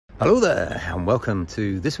Hello there and welcome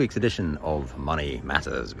to this week's edition of Money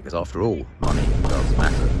Matters, because after all, money does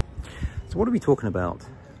matter. So what are we talking about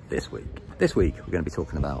this week? This week we're going to be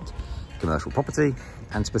talking about commercial property,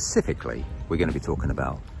 and specifically we're going to be talking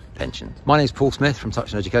about pensions. My name is Paul Smith from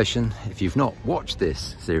Touchstone Education. If you've not watched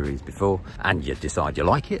this series before and you decide you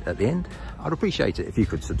like it at the end, I'd appreciate it if you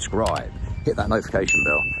could subscribe, hit that notification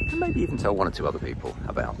bell, and maybe even tell one or two other people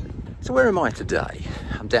about it. So where am I today?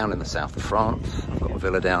 I'm down in the south of France. I've got a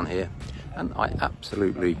villa down here and I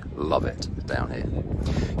absolutely love it down here.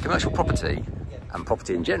 Commercial property and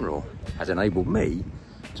property in general has enabled me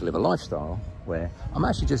to live a lifestyle where I'm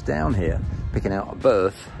actually just down here picking out a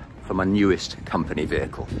berth for my newest company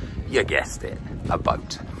vehicle. You guessed it, a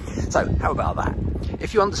boat. So how about that?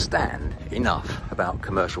 If you understand enough about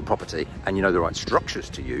commercial property and you know the right structures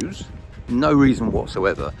to use, no reason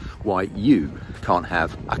whatsoever why you can't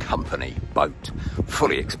have a company boat,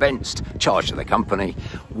 fully expensed, charged to the company.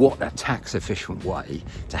 What a tax efficient way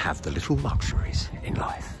to have the little luxuries in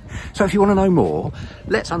life. So if you want to know more,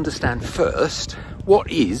 let's understand first, what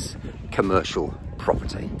is commercial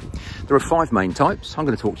property? There are 5 main types. I'm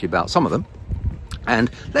going to talk to you about some of them. And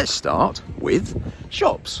let's start with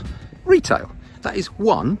shops, retail. That is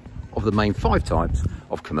one of the main 5 types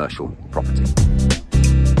of commercial property.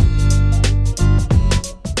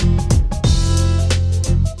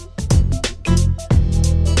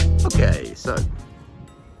 Okay, so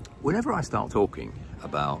whenever I start talking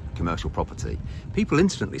about commercial property, people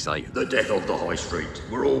instantly say, the death of the high street,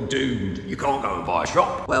 we're all doomed, you can't go and buy a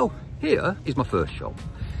shop. Well, here is my first shop.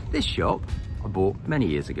 This shop I bought many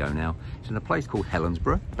years ago now. It's in a place called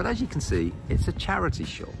Helensburgh, but as you can see, it's a charity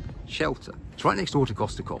shop, Shelter. It's right next door to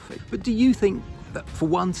Costa Coffee. But do you think that for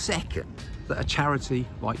 1 second that a charity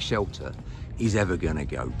like Shelter is ever going to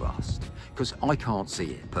go bust? Because I can't see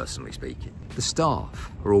it, personally speaking. The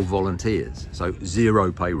staff are all volunteers, so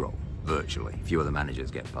 0 payroll, virtually. Few of the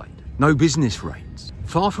managers get paid. No business rates.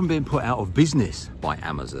 Far from being put out of business by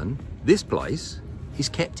Amazon, this place is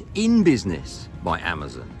kept in business by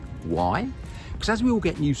Amazon. Why? Because as we all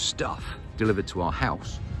get new stuff delivered to our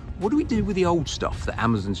house, what do we do with the old stuff that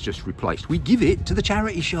Amazon's just replaced? We give it to the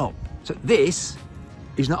charity shop. So this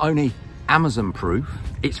is not only Amazon proof,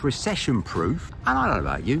 it's recession proof. And I don't know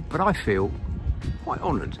about you, but I feel quite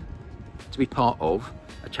honoured to be part of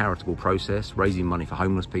a charitable process, raising money for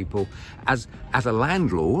homeless people. As a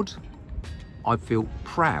landlord, I feel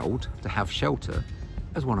proud to have Shelter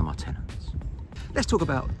as one of my tenants. Let's talk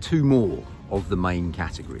about 2 more of the main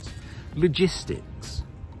categories. Logistics.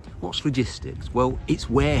 What's logistics? Well, it's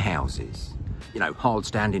warehouses, you know, hard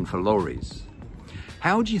standing for lorries.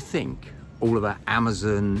 How do you think all of that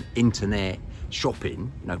Amazon internet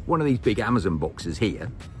shopping, you know, one of these big Amazon boxes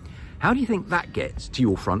here, how do you think that gets to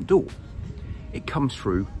your front door? It comes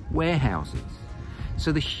through warehouses.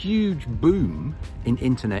 So the huge boom in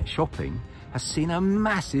internet shopping has seen a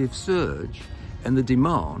massive surge in the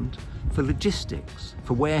demand for logistics,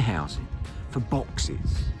 for warehousing, for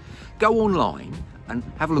boxes. Go online and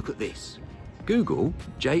have a look at this. Google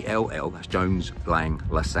JLL, that's Jones Lang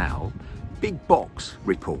LaSalle, big box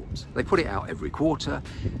report. They put it out every quarter.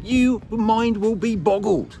 Your mind will be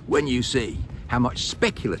boggled when you see how much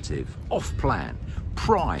speculative, off-plan,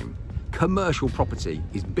 prime, commercial property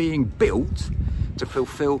is being built to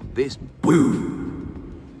fulfill this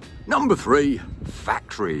boom. Number 3,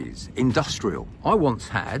 factories, industrial. I once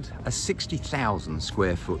had a 60,000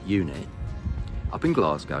 square foot unit up in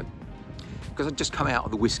Glasgow because I'd just come out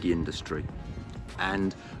of the whiskey industry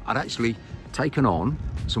and I'd actually taken on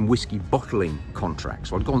some whiskey bottling contracts.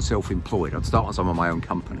 So I'd gone self-employed. I'd start on some of my own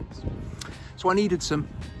companies. So I needed some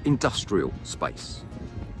industrial space.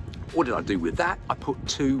 What did I do with that? I put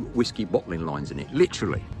 2 whiskey bottling lines in it,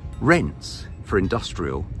 literally. Rents for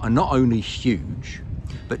industrial are not only huge,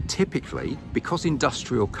 but typically, because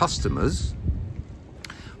industrial customers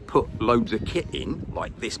put loads of kit in,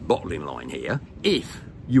 like this bottling line here, if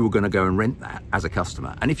you were going to go and rent that as a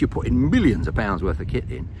customer, and if you're putting millions of pounds worth of kit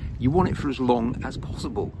in, you want it for as long as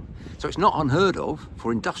possible. So it's not unheard of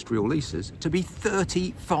for industrial leases to be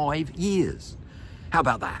 35 years. How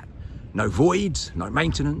about that? No voids, no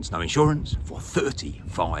maintenance, no insurance for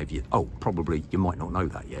 35 years. Oh, probably you might not know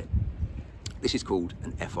that yet. This is called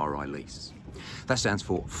an FRI lease. That stands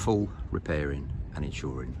for full repairing and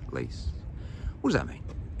insuring lease. What does that mean?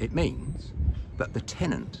 It means that the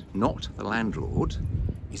tenant, not the landlord,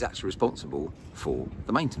 is actually responsible for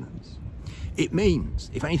the maintenance. It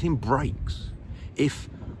means if anything breaks, if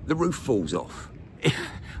the roof falls off,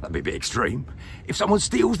 that'd be a bit extreme, if someone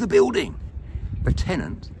steals the building, the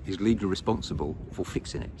tenant is legally responsible for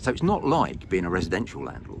fixing it. So it's not like being a residential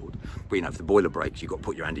landlord, where, you know, if the boiler breaks, you've got to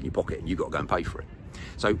put your hand in your pocket and you've got to go and pay for it.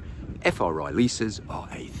 So FRI leases are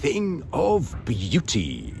a thing of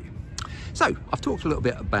beauty. So I've talked a little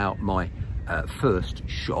bit about my first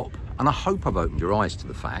shop, and I hope I've opened your eyes to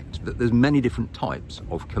the fact that there's many different types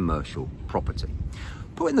of commercial property.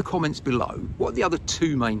 Put in the comments below, what are the other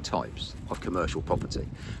two main types of commercial property?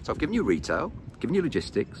 So I've given you retail, given you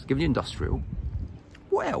logistics, given you industrial.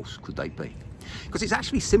 What else could they be? Because it's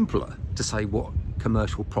actually simpler to say what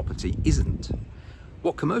commercial property isn't.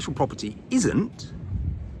 What commercial property isn't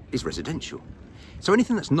is residential. So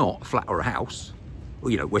anything that's not a flat or a house,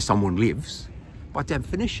 or, you know, where someone lives, by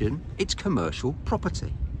definition, it's commercial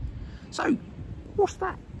property. So what's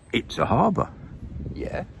that? It's a harbour.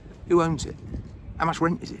 Yeah. Who owns it? How much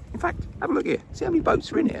rent is it? In fact, have a look here. See how many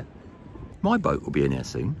boats are in here? My boat will be in here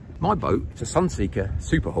soon. My boat is a Sunseeker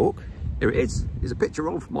Superhawk. Here it is. Here's a picture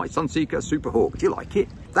of my Sunseeker Superhawk. Do you like it?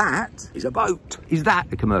 That is a boat. Is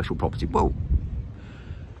that a commercial property? Well,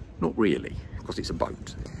 not really, because it's a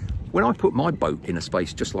boat. When I put my boat in a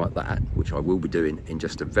space just like that, which I will be doing in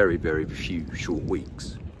just a very, very few short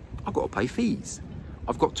weeks, I've got to pay fees.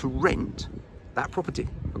 I've got to rent that property.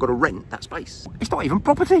 I've got to rent that space. It's not even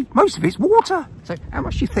property. Most of it's water. So how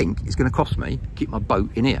much do you think it's going to cost me to keep my boat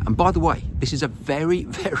in here? And by the way, this is a very,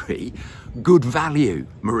 very good value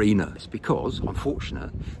marina. It's because I'm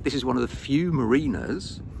fortunate. This is one of the few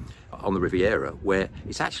marinas on the Riviera where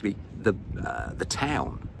it's actually the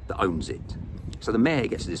town that owns it. So the mayor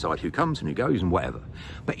gets to decide who comes and who goes and whatever.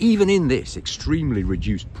 But even in this extremely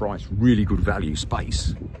reduced price, really good value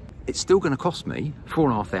space, it's still going to cost me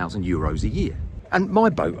 €4,500 a year. And my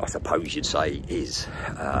boat, I suppose you'd say, is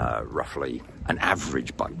roughly an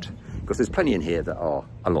average boat, because there's plenty in here that are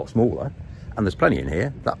a lot smaller, and there's plenty in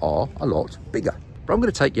here that are a lot bigger. But I'm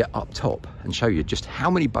going to take you up top and show you just how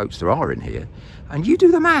many boats there are in here, and you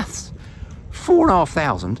do the maths.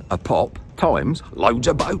 4,500 a pop times loads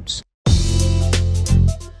of boats.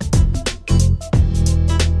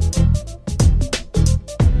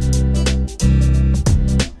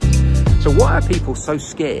 So why are people so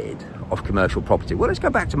scared of commercial property? Well, let's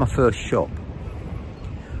go back to my first shop.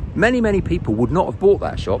 Many people would not have bought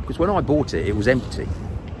that shop because when I bought it, it was empty.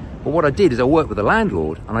 But what I did is I worked with the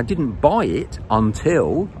landlord and I didn't buy it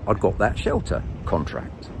until I'd got that shelter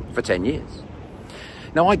contract for 10 years.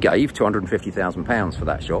 Now I gave £250,000 for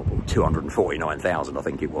that shop, or 249,000 I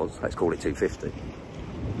think it was, let's call it 250.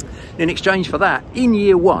 In exchange for that, in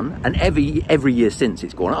year one, and every year since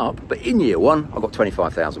it's gone up, but in year one, I got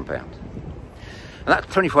 £25,000. And that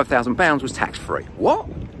 £25,000 was tax-free. What?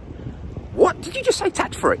 What? Did you just say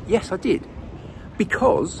tax-free? Yes, I did.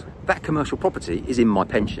 Because that commercial property is in my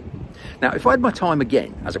pension. Now, if I had my time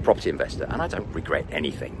again as a property investor, and I don't regret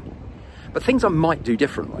anything, but things I might do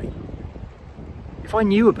differently, if I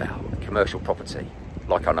knew about commercial property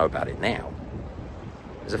like I know about it now,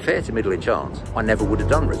 there's a fair to middling chance I never would have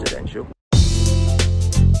done residential.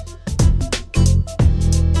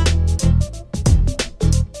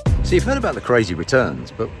 So you've heard about the crazy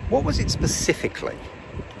returns, but what was it specifically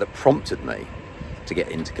that prompted me to get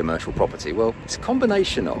into commercial property? Well, it's a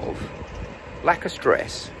combination of lack of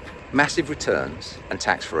stress, massive returns, and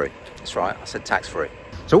tax-free. That's right, I said tax-free.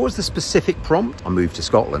 So what was the specific prompt? I moved to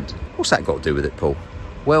Scotland. What's that got to do with it, Paul?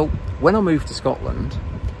 Well, when I moved to Scotland,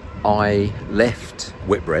 I left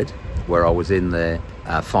Whitbread, where I was in their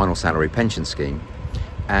final salary pension scheme,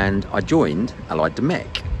 and I joined Allied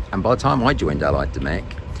Domecq. And by the time I joined Allied Domecq,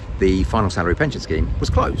 the final salary pension scheme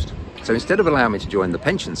was closed. So instead of allowing me to join the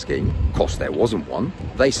pension scheme, cost there wasn't one,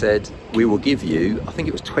 they said, we will give you, I think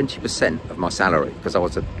it was 20% of my salary, because I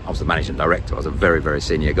was the managing director. I was a very, very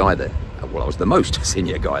senior guy there. Well, I was the most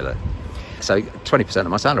senior guy there. So 20% of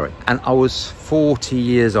my salary. And I was 40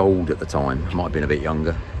 years old at the time. I might have been a bit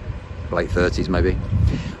younger, late 30s maybe.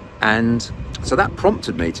 And so that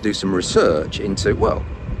prompted me to do some research into, well,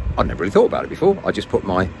 I'd never really thought about it before. I just put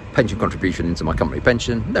my pension contribution into my company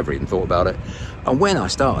pension, never even thought about it. And when I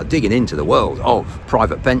started digging into the world of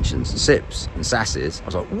private pensions, SIPs and SASs, I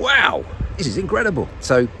was like, wow, this is incredible.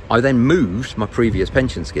 So I then moved my previous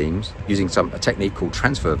pension schemes using a technique called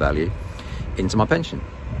transfer value into my pension.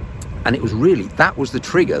 And it was really, that was the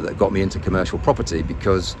trigger that got me into commercial property,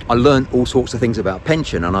 because I learned all sorts of things about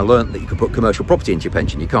pension, and I learned that you could put commercial property into your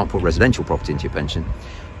pension. You can't put residential property into your pension.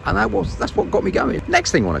 And that's what got me going.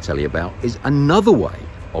 Next thing I want to tell you about is another way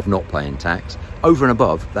of not paying tax over and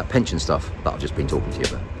above that pension stuff that I've just been talking to you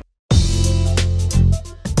about.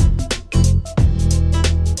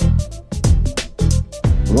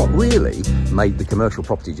 What really made the commercial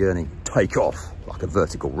property journey take off like a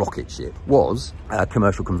vertical rocket ship was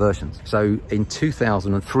commercial conversions. So in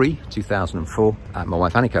 2003, 2004, my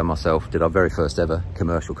wife Annika and myself did our very first ever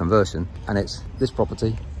commercial conversion, and it's this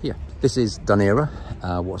property here. This is Dunera,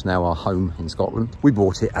 what's now our home in Scotland. We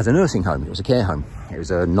bought it as a nursing home. It was a care home. It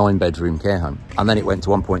was a 9-bedroom care home. And then it went to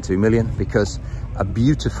 1.2 million because a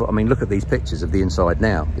beautiful, I mean, look at these pictures of the inside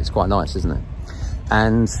now. It's quite nice, isn't it?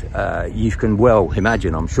 And you can well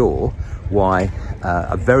imagine, I'm sure, why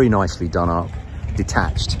a very nicely done up,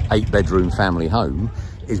 detached 8-bedroom family home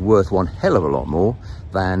is worth one hell of a lot more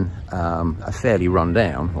than a fairly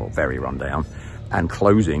rundown, or very rundown, and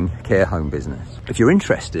closing care home business. If you're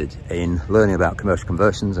interested in learning about commercial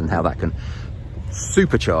conversions and how that can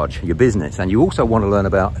supercharge your business, and you also want to learn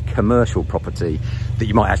about commercial property that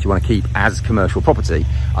you might actually want to keep as commercial property,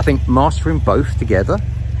 I think mastering both together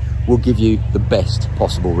will give you the best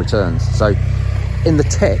possible returns. So in the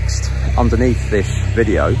text underneath this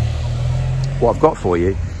video, what I've got for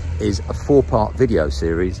you is a 4-part video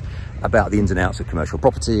series about the ins and outs of commercial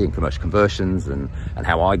property and commercial conversions, and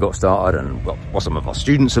how I got started, and what some of our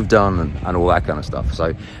students have done, and all that kind of stuff. So,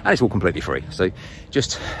 and it's all completely free. So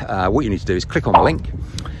just what you need to do is click on the link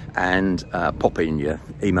and pop in your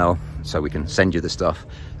email so we can send you the stuff,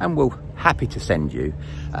 and we'll happy to send you,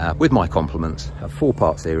 with my compliments, a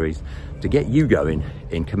 4-part series to get you going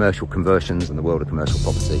in commercial conversions and the world of commercial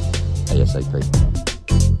property ASAP.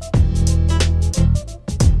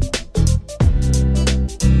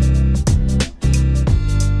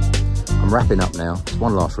 Wrapping up now. Just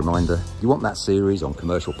one last reminder, you want that series on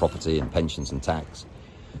commercial property and pensions and tax,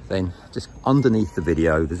 then just underneath the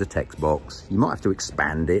video there's a text box. You might have to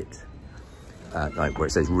expand it, like where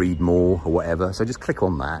it says read more or whatever, so just click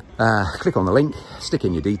on that, click on the link, stick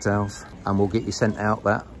in your details, and we'll get you sent out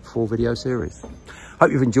that 4 video series.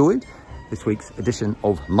 Hope you've enjoyed this week's edition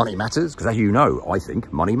of Money Matters, because as you know, I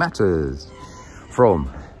think money matters. From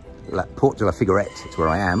Port de la Figuerette, it's where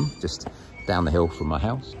I am, just down the hill from my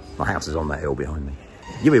house. My house is on that hill behind me.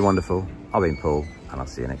 You've been wonderful. I've been Paul, and I'll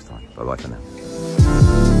see you next time. Bye-bye for now.